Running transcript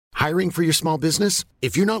Hiring for your small business?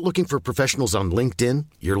 If you're not looking for professionals on LinkedIn,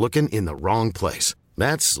 you're looking in the wrong place.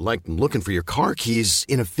 That's like looking for your car keys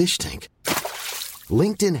in a fish tank.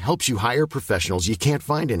 LinkedIn helps you hire professionals you can't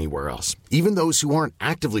find anywhere else, even those who aren't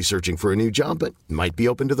actively searching for a new job but might be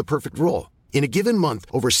open to the perfect role. In a given month,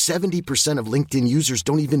 over 70% of LinkedIn users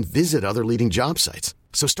don't even visit other leading job sites.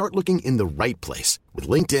 So start looking in the right place. With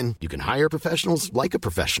LinkedIn, you can hire professionals like a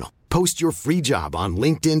professional. Post your free job on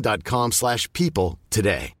linkedin.com/people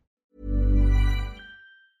today.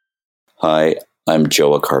 Hi, I'm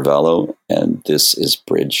Joa Carvalho, and this is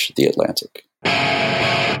Bridge the Atlantic.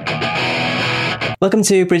 Welcome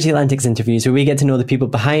to Bridge the Atlantic's interviews, where we get to know the people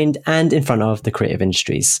behind and in front of the creative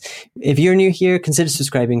industries. If you're new here, consider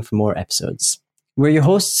subscribing for more episodes. We're your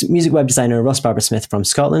hosts, music web designer Ross Barber-Smith from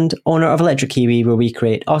Scotland, owner of Electric Kiwi, where we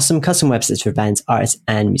create awesome custom websites for bands, artists,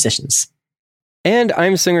 and musicians. And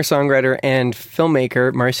I'm singer-songwriter and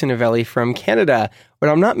filmmaker Marcio Novelli from Canada. When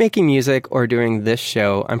I'm not making music or doing this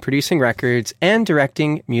show, I'm producing records and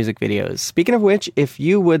directing music videos. Speaking of which, if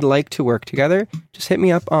you would like to work together, just hit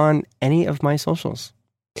me up on any of my socials.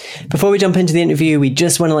 Before we jump into the interview, we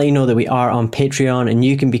just want to let you know that we are on Patreon and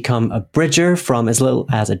you can become a Bridger from as little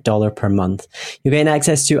as $1 per month. You'll gain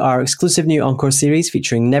access to our exclusive new Encore series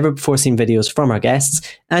featuring never-before-seen videos from our guests,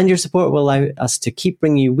 and your support will allow us to keep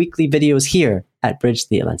bringing you weekly videos here at Bridge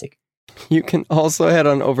the Atlantic. You can also head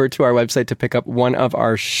on over to our website to pick up one of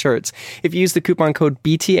our shirts. If you use the coupon code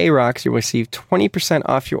BTAROCKS, you'll receive 20%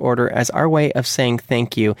 off your order as our way of saying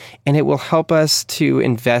thank you, and it will help us to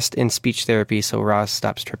invest in speech therapy so Ross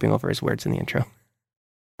stops tripping over his words in the intro.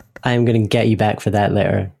 I'm going to get you back for that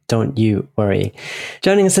later. Don't you worry.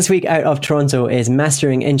 Joining us this week out of Toronto is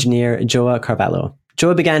mastering engineer Joa Carvalho.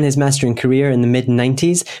 Joa began his mastering career in the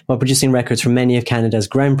mid-90s while producing records for many of Canada's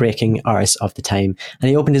groundbreaking artists of the time, and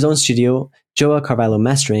he opened his own studio, Joa Carvalho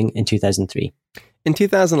Mastering, in 2003. In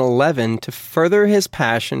 2011, to further his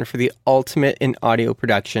passion for the ultimate in audio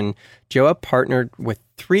production, Joa partnered with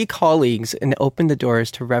 3 colleagues and opened the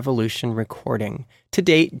doors to Revolution Recording. To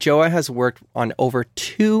date, Joa has worked on over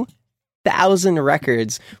 2,000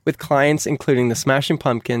 records with clients including the Smashing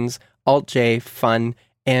Pumpkins, Alt J, Fun,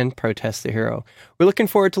 and Protest the Hero. We're looking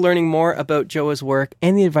forward to learning more about Joa's work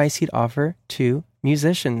and the advice he'd offer to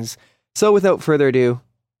musicians. So without further ado,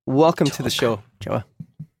 welcome to the show, Joa.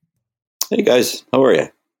 Hey guys, how are you?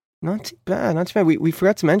 Not too bad, not too bad. We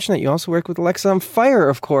forgot to mention that you also work with Alexisonfire,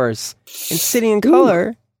 of course, and City and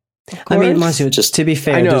Color. I mean, Marcio, just to be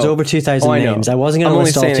fair, there's over 2,000 names. I wasn't going to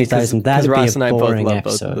list all 2,000. That'd be Ross a and I both boring love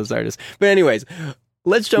episode. both of those artists. But anyways,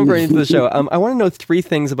 let's jump right into the show. I want to know 3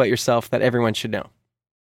 things about yourself that everyone should know.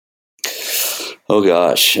 Oh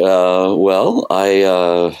gosh. Well,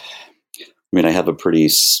 I mean, I have a pretty,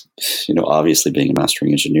 obviously being a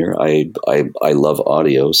mastering engineer, I love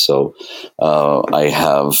audio. So, I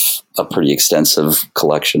have a pretty extensive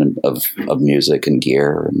collection of music and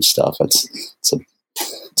gear and stuff. It's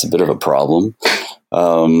a bit of a problem.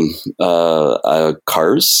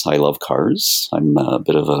 Cars. I love cars. I'm a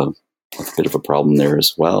bit of a problem there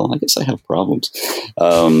as well. I guess I have problems.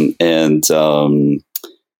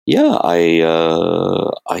 Yeah,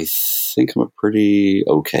 I think I'm a pretty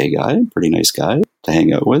okay guy, pretty nice guy to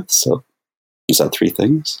hang out with. So, is that 3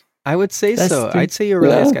 things? I would say so. I'd say you're a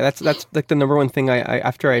really nice guy. That's like the number one thing I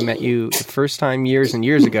after I met you the first time years and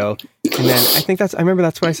years ago, and then I remember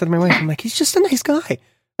that's what I said to my wife. I'm like, he's just a nice guy.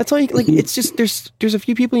 That's all you like. It's just there's a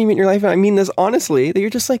few people you meet in your life, and I mean this honestly, that you're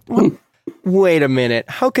just like, what? Wait a minute.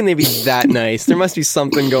 How can they be that nice? There must be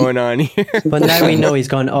something going on here. But now we know he's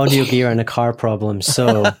got an audio gear and a car problem,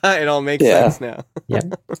 so it all makes sense now. Yeah,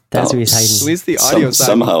 that's what he's hiding. At least the audio side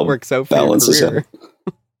somehow works out for your career.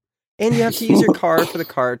 And you have to use your car for the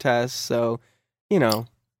car test, so you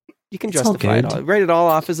can justify it all. Write it all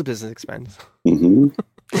off as a business expense. Mm-hmm.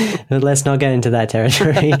 Let's not get into that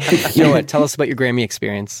territory. Joa, tell us about your Grammy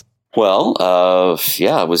experience. Well,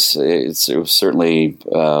 it was certainly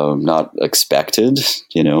not expected.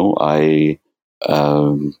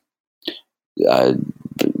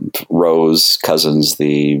 Rose Cousins,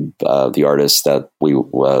 the artist that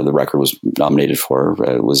the record was nominated for,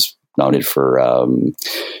 was nominated for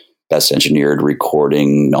Best Engineered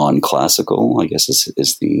Recording Non-Classical, I guess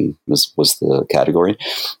was the category,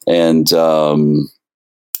 and.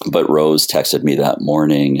 But Rose texted me that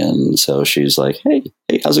morning, and so she's like, "Hey,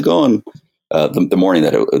 how's it going?" The morning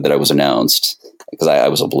that I was announced, because I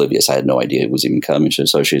was oblivious, I had no idea it was even coming.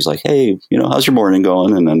 So she's like, "Hey, how's your morning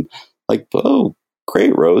going?" And then like, "Oh,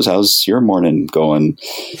 great, Rose. How's your morning going?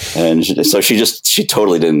 And she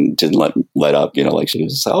totally didn't let up, like she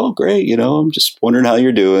was, oh, great. I'm just wondering how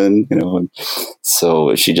you're doing, and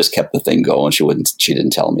so she just kept the thing going. She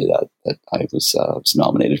didn't tell me that I was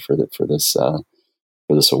nominated for this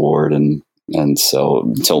award. And so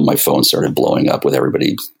until my phone started blowing up with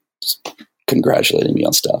everybody congratulating me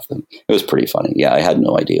on stuff, and it was pretty funny. Yeah. I had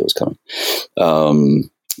no idea it was coming.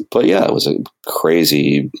 But yeah, it was a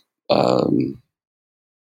crazy,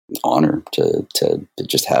 honor to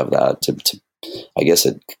just have that. I guess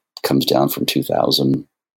it comes down from 2,000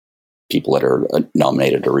 people that are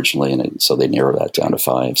nominated originally, and so they narrow that down to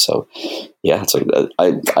 5. So yeah,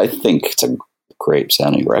 I think it's a great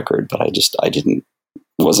sounding record, but I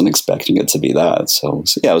wasn't expecting it to be that. So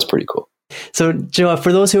yeah, it was pretty cool. So, Joe,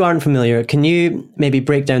 for those who aren't familiar, can you maybe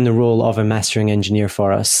break down the role of a mastering engineer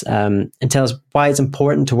for us, and tell us why it's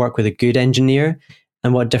important to work with a good engineer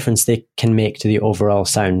and what difference they can make to the overall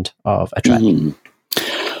sound of a track? Mm-hmm.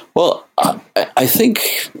 Well, I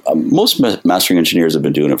think most mastering engineers have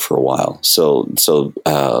been doing it for a while. So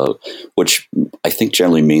which I think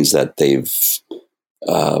generally means that they've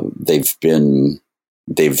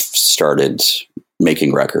started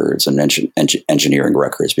making records and engineering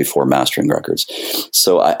records before mastering records.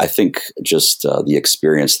 So I think just the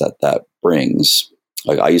experience that brings.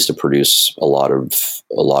 Like, I used to produce a lot of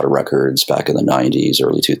records back in the 90s,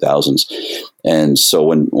 early 2000s, and so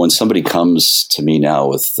when somebody comes to me now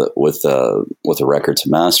with a record to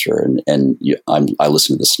master, and I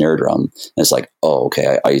listen to the snare drum, and it's like, oh,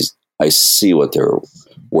 okay, I see where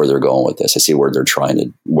they're going with this. I see what they're trying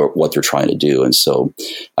to do, and so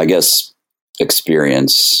I guess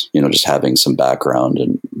experience, just having some background,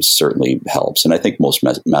 and certainly helps. And I think most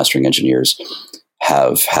mastering engineers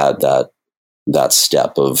have had that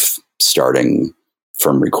step of starting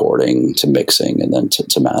from recording to mixing and then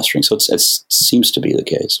to mastering. So it seems to be the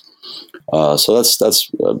case. So that's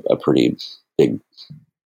a pretty big,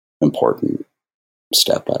 important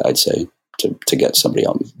step, I'd say, to get somebody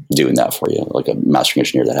on doing that for you, like a mastering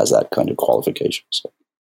engineer that has that kind of qualification. So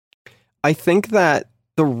I think that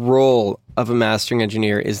the role of a mastering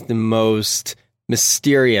engineer is the most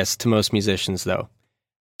mysterious to most musicians, though.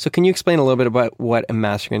 So can you explain a little bit about what a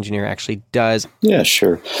mastering engineer actually does? Yeah,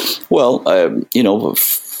 sure. Well,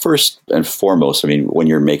 first and foremost, I mean, when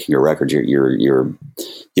you're making a record,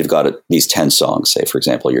 you've got these 10 songs. Say, for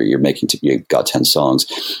example, you've got 10 songs,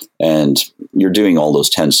 and you're doing all those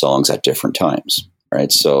 10 songs at different times,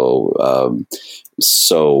 right? So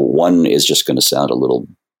one is just going to sound a little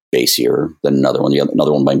bassier than another one.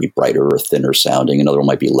 Another one might be brighter or thinner sounding. Another one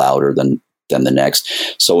might be louder than the next.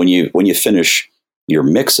 So when you finish your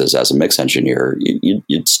mixes as a mix engineer,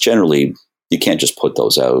 it's generally, you can't just put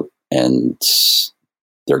those out and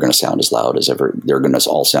they're going to sound as loud as ever. They're going to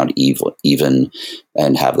all sound even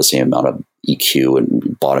and have the same amount of EQ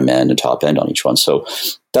and bottom end and top end on each one. So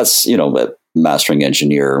that's, a mastering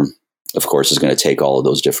engineer, of course, is going to take all of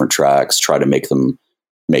those different tracks, try to make them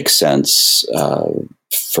make sense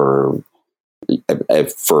for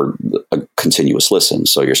a continuous listen.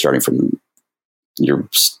 So you're starting from you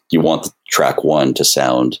want the track 1 to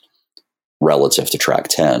sound relative to track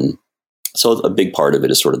 10. So a big part of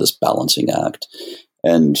it is sort of this balancing act,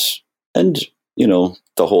 and the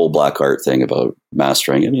whole black art thing about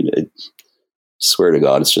mastering. I mean, swear to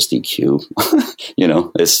God, it's just EQ.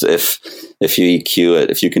 It's if you EQ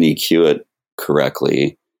it, if you can EQ it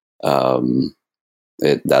correctly,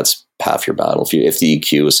 that's half your battle. If the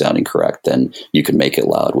EQ is sounding correct, then you can make it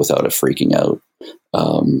loud without it freaking out.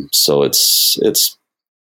 So it's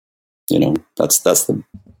that's the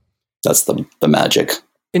magic.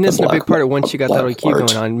 And it's a big part of once you got that EQ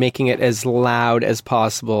going on, making it as loud as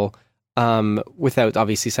possible, without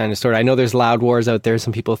obviously sounding distorted. I know there's loud wars out there.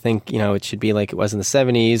 Some people think, it should be like it was in the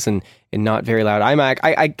 70s and not very loud.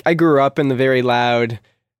 I grew up in the very loud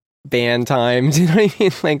band times, you know what I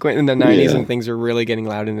mean? Like in the 90s when things were really getting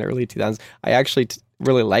loud in the early 2000s. I actually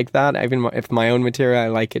really like that. Even if my own material, I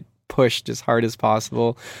like it pushed as hard as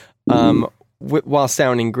possible, while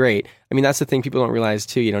sounding great. I mean, that's the thing people don't realize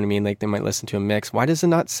too, you know what I mean? Like they might listen to a mix. Why does it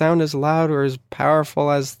not sound as loud or as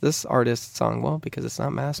powerful as this artist's song? Well, because it's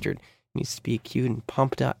not mastered. It needs to be EQ'd and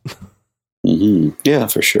pumped up. Mm-hmm. Yeah,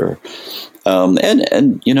 for sure. And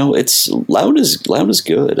it's loud is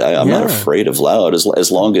good. I'm not afraid of loud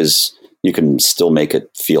as long as you can still make it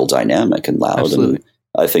feel dynamic and loud. Absolutely. And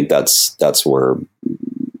I think that's where,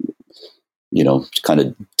 kind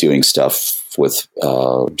of doing stuff with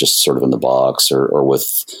just sort of in the box or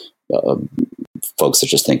with folks that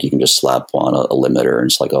just think you can just slap on a limiter and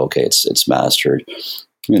it's like, okay, it's mastered.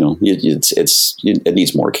 It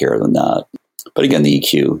needs more care than that. But again, the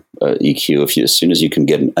EQ, as soon as you can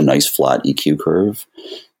get a nice flat EQ curve,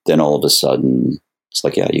 then all of a sudden it's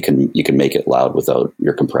like, yeah, you can make it loud without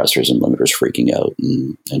your compressors and limiters freaking out.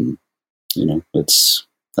 And that's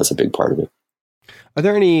a big part of it. Are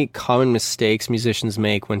there any common mistakes musicians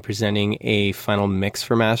make when presenting a final mix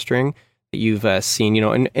for mastering that you've seen,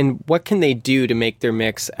 and what can they do to make their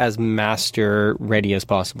mix as master ready as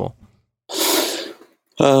possible?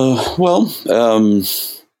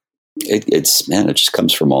 It just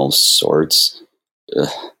comes from all sorts.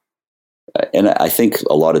 And I think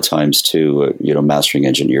a lot of times too, mastering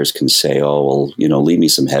engineers can say, oh, well, leave me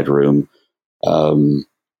some headroom.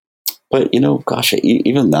 But, gosh,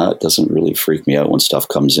 even that doesn't really freak me out when stuff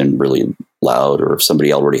comes in really loud, or if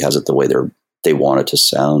somebody already has it the way they want it to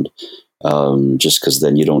sound, just because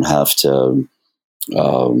then you don't have to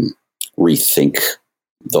rethink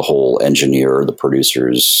the whole engineer or the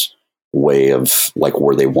producer's way of like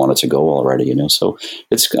where they want it to go already, So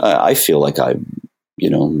I feel like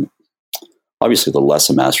obviously the less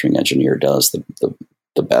a mastering engineer does,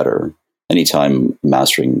 the better. Anytime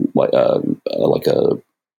mastering like an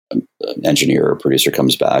engineer or producer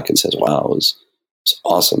comes back and says, wow, it was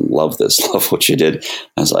awesome. Love this. Love what you did.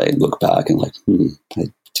 As I look back and like,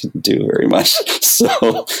 I didn't do very much.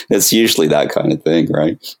 So it's usually that kind of thing,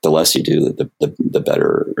 right? The less you do, the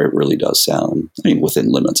better it really does sound. I mean,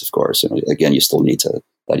 within limits, of course. Again, you still need that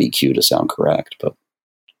EQ to sound correct, but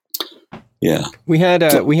yeah. We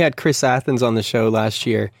had Chris Athens on the show last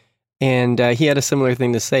year, and he had a similar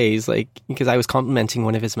thing to say. He's like, because I was complimenting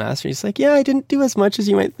one of his masters. He's like, yeah, I didn't do as much as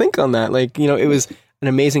you might think on that. Like, it was an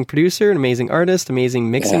amazing producer, an amazing artist, amazing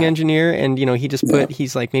mixing engineer. And, he just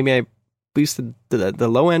he's like, maybe I boosted the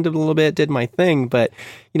low end a little bit, did my thing, but,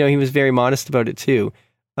 he was very modest about it too.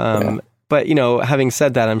 But, having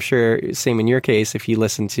said that, I'm sure same in your case, if you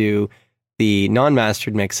listen to the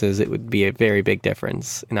non-mastered mixes, it would be a very big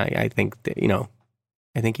difference. And I think that,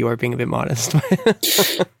 I think you are being a bit modest.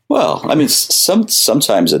 Well, I mean,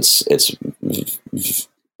 sometimes it's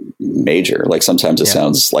major. Like sometimes it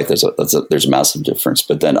sounds like there's a massive difference,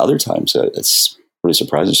 but then other times it's really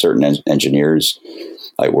surprising. Certain engineers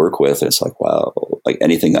I work with, it's like, wow, like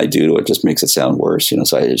anything I do to it just makes it sound worse.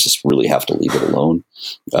 So I just really have to leave it alone.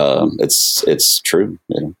 It's true.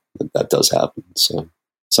 That does happen. So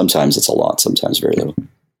sometimes it's a lot, sometimes very little.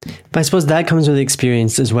 But I suppose that comes with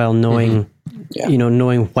experience as well, knowing,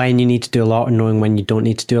 knowing when you need to do a lot and knowing when you don't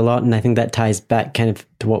need to do a lot. And I think that ties back kind of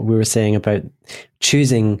to what we were saying about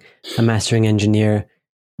choosing a mastering engineer.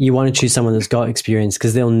 You want to choose someone that's got experience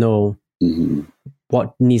because they'll know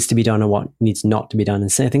what needs to be done and what needs not to be done.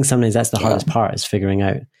 And so I think sometimes that's the hardest part, is figuring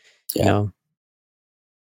out, Yeah,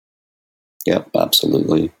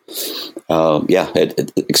 absolutely.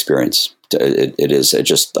 Experience. It is. It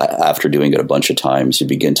just, after doing it a bunch of times, you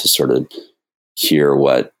begin to sort of hear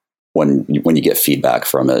when you get feedback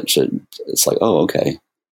from it, it's like, oh, okay,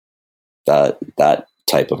 that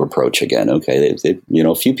type of approach again. Okay,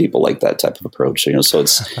 a few people like that type of approach. So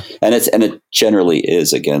it's and it generally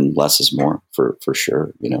is, again, less is more for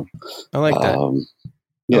sure. I like that.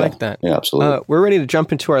 I like that. Yeah, absolutely. We're ready to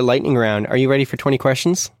jump into our lightning round. Are you ready for 20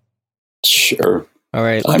 questions? Sure. All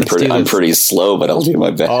right. I'm pretty slow, but I'll do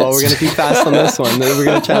my best. Oh, we're going to be fast on this one. We're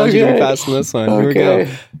going to challenge you to be fast on this one. Here we go.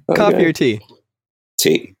 Coffee or tea?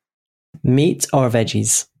 Tea. Meat or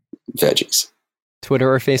veggies? Veggies.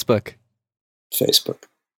 Twitter or Facebook? Facebook.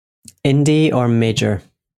 Indie or major?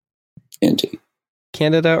 Indie.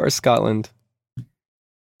 Canada or Scotland?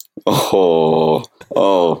 Oh.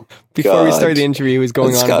 Before we started the interview, he was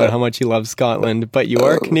going on about how much he loves Scotland, but you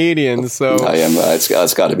are Canadian, so I am.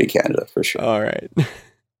 It's got to be Canada for sure. All right.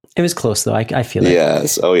 It was close though. I feel it.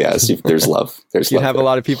 Yes. Oh yes. There's love. There's. You'd have a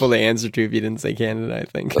lot of people to answer to if you didn't say Canada, I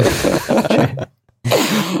think.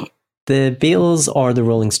 The Beatles or the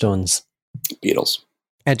Rolling Stones? Beatles.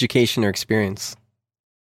 Education or experience?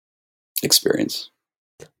 Experience.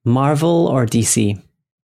 Marvel or DC?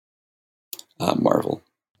 Marvel.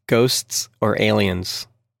 Ghosts or aliens?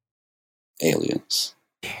 Aliens.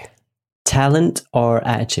 Talent or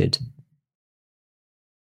attitude?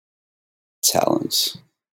 Talents.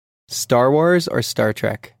 Star Wars or Star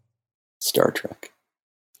Trek? Star Trek.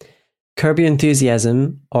 Curb Your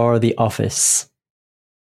Enthusiasm or The Office?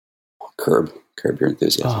 Curb Your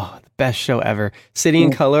Enthusiasm. Oh, the best show ever. City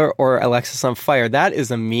in Color or Alexis on Fire? That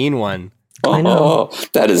is a mean one. I know.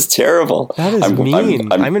 That is terrible. That is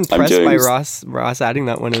mean. I'm impressed by Ross adding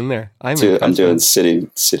that one in there. I'm doing City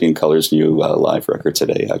in Color's new live record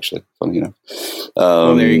today, actually. Funny enough.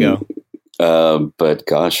 There you go. But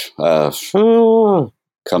gosh, come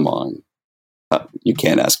on. You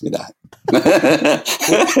can't ask me that.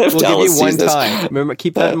 We'll give you one time. Remember,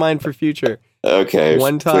 keep that in mind for future. Okay.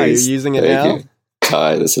 One tie. Please. You're using it Thank now? you.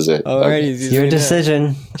 Tie. This is it. All right. Okay. He's using Your it now.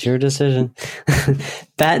 decision. It's your decision.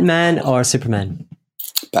 Batman or Superman?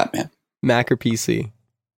 Batman. Mac or PC?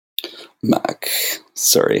 Mac.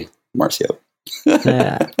 Sorry, Marcio.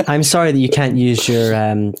 I'm sorry that you can't use your,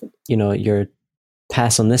 your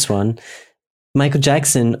pass on this one. Michael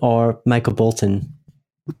Jackson or Michael Bolton?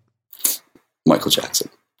 Michael Jackson.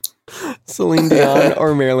 Celine Dion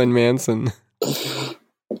or Marilyn Manson?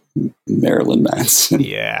 Marilyn Manson.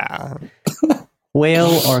 Yeah.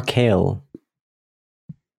 Whale or kale?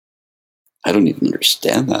 I don't even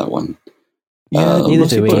understand that one. Yeah, neither most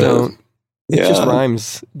do we. people don't. It Yeah. just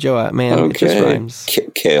rhymes. Joa, man, it just Okay. rhymes.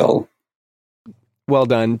 Kale. Well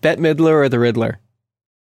done. Bette Midler or the Riddler?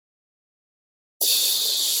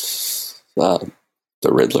 The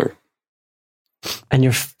Riddler. And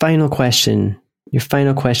your final question.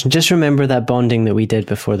 Just remember that bonding that we did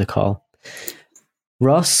before the call.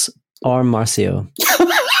 Ross or Marcio?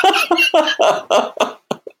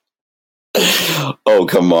 Oh,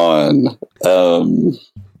 come on.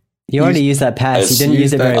 You already used that pass. You didn't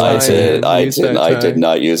use it very I wisely. did. I did time.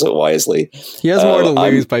 not use it wisely. He has more to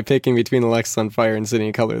I'm- lose by picking between Alexis on Fire and City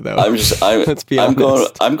Color, though. Let's be I'm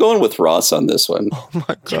honest. going with Ross on this one. Oh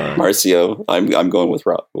my god, Marcio, I'm going with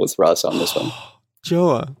Ross on this one.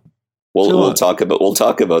 Joa. We'll talk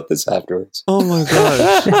about this afterwards. Oh my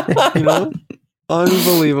gosh.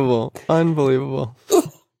 Unbelievable.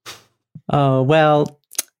 Oh, well,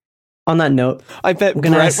 on that note, I bet I'm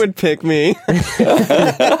gonna Brett ask- would pick me.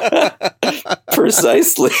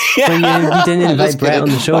 Precisely. But you didn't invite Just Brett kidding. on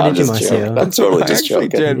the show, I'm did you, just joking. Marcio? I'm totally I just actually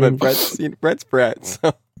joking. did, but Brett's Brett,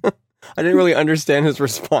 so I didn't really understand his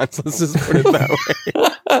response. Let's just put it that way.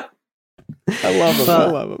 I love him. But- I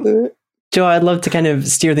love him. Joe, I'd love to kind of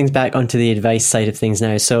steer things back onto the advice side of things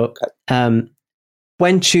now. So,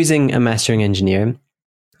 when choosing a mastering engineer,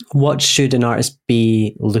 what should an artist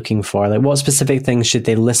be looking for? Like, what specific things should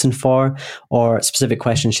they listen for, or specific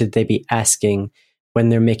questions should they be asking when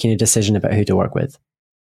they're making a decision about who to work with?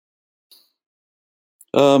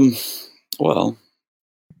 Well,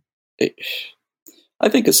 I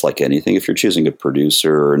think it's like anything. If you're choosing a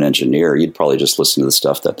producer or an engineer, you'd probably just listen to the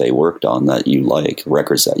stuff that they worked on that you like,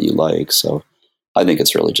 records that you like. So I think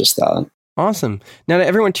it's really just that. Awesome. Now, to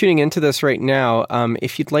everyone tuning into this right now,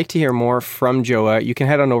 if you'd like to hear more from Joa, you can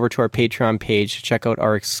head on over to our Patreon page to check out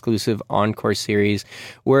our exclusive Encore series,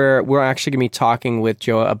 where we're actually going to be talking with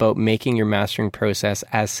Joa about making your mastering process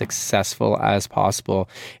as successful as possible.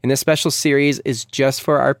 And this special series is just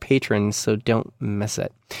for our patrons, so don't miss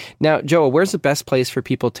it. Now, Joa, where's the best place for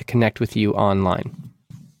people to connect with you online?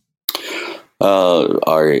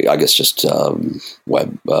 I guess just our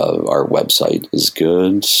website is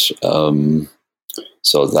good.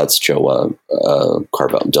 So that's Joa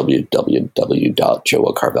Carvalho,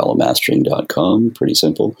 www.joacarvalhomastering.com. Pretty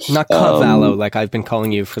simple. Not Cavallo, like I've been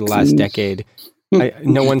calling you for the last decade.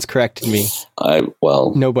 No one's corrected me.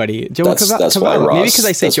 Nobody. Joa Cavallo. Maybe because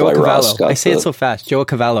I say Joa Cavallo. I say it so fast. Joa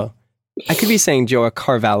Cavallo. I could be saying Joa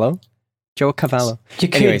Carvalho. Joa Cavallo. You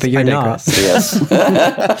could, Anyways, but you're I not. digress.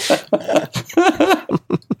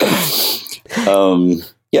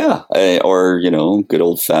 Yes. Or good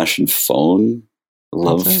old fashioned phone.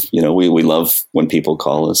 Love, we love when people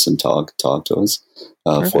call us and talk to us.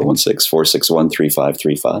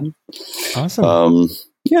 416-461-3535. Awesome.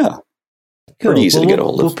 Yeah. Cool. Pretty easy to get a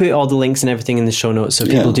hold of. We'll put all the links and everything in the show notes, so if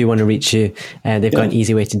people do want to reach you, they've got an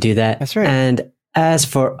easy way to do that. That's right. And as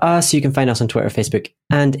for us, you can find us on Twitter, Facebook,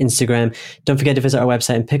 and Instagram. Don't forget to visit our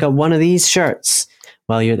website and pick up one of these shirts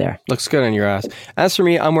while you're there. Looks good on your ass. As for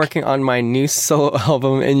me, I'm working on my new solo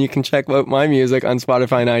album, and you can check out my music on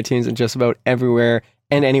Spotify and iTunes and just about everywhere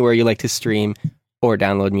and anywhere you like to stream or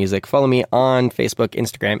download music. Follow me on Facebook,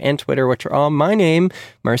 Instagram, and Twitter, which are all my name,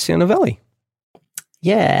 Marcio Novelli.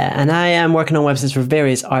 Yeah, and I am working on websites for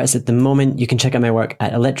various artists at the moment. You can check out my work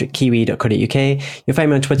at electrickiwi.co.uk. You'll find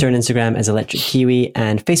me on Twitter and Instagram as Electric Kiwi,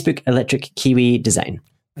 and Facebook, Electric Kiwi Design.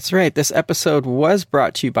 That's right. This episode was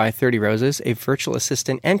brought to you by 30 Roses, a virtual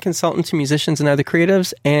assistant and consultant to musicians and other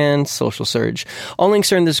creatives, and Social Surge. All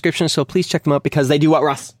links are in the description, so please check them out because they do what,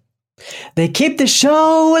 Ross? They keep the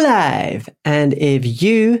show alive. And if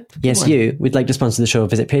you, would like to sponsor the show,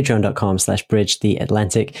 visit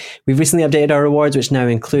patreon.com/bridgetheatlantic. We've recently updated our rewards, which now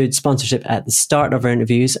include sponsorship at the start of our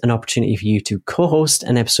interviews, an opportunity for you to co-host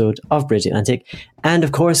an episode of Bridge the Atlantic, and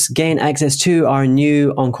of course, gain access to our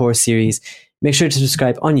new Encore series. Make sure to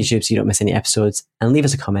subscribe on YouTube so you don't miss any episodes, and leave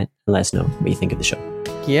us a comment and let us know what you think of the show.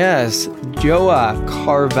 Yes, Joa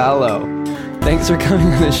Carvalho. Thanks for coming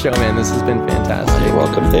on the show, man. This has been fantastic. You're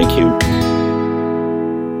welcome. Thank you.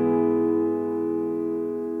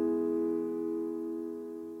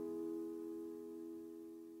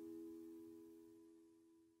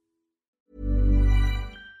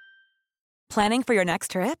 Planning for your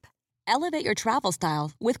next trip? Elevate your travel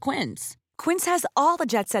style with Quince. Quince has all the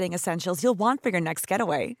jet-setting essentials you'll want for your next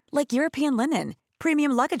getaway, like European linen,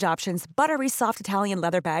 premium luggage options, buttery soft Italian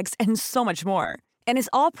leather bags, and so much more. And is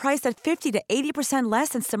all priced at 50 to 80% less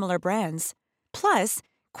than similar brands. Plus,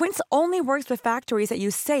 Quince only works with factories that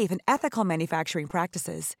use safe and ethical manufacturing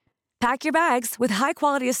practices. Pack your bags with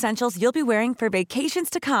high-quality essentials you'll be wearing for vacations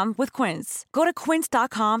to come with Quince. Go to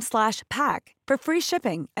quince.com/pack for free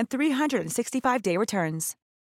shipping and 365-day returns.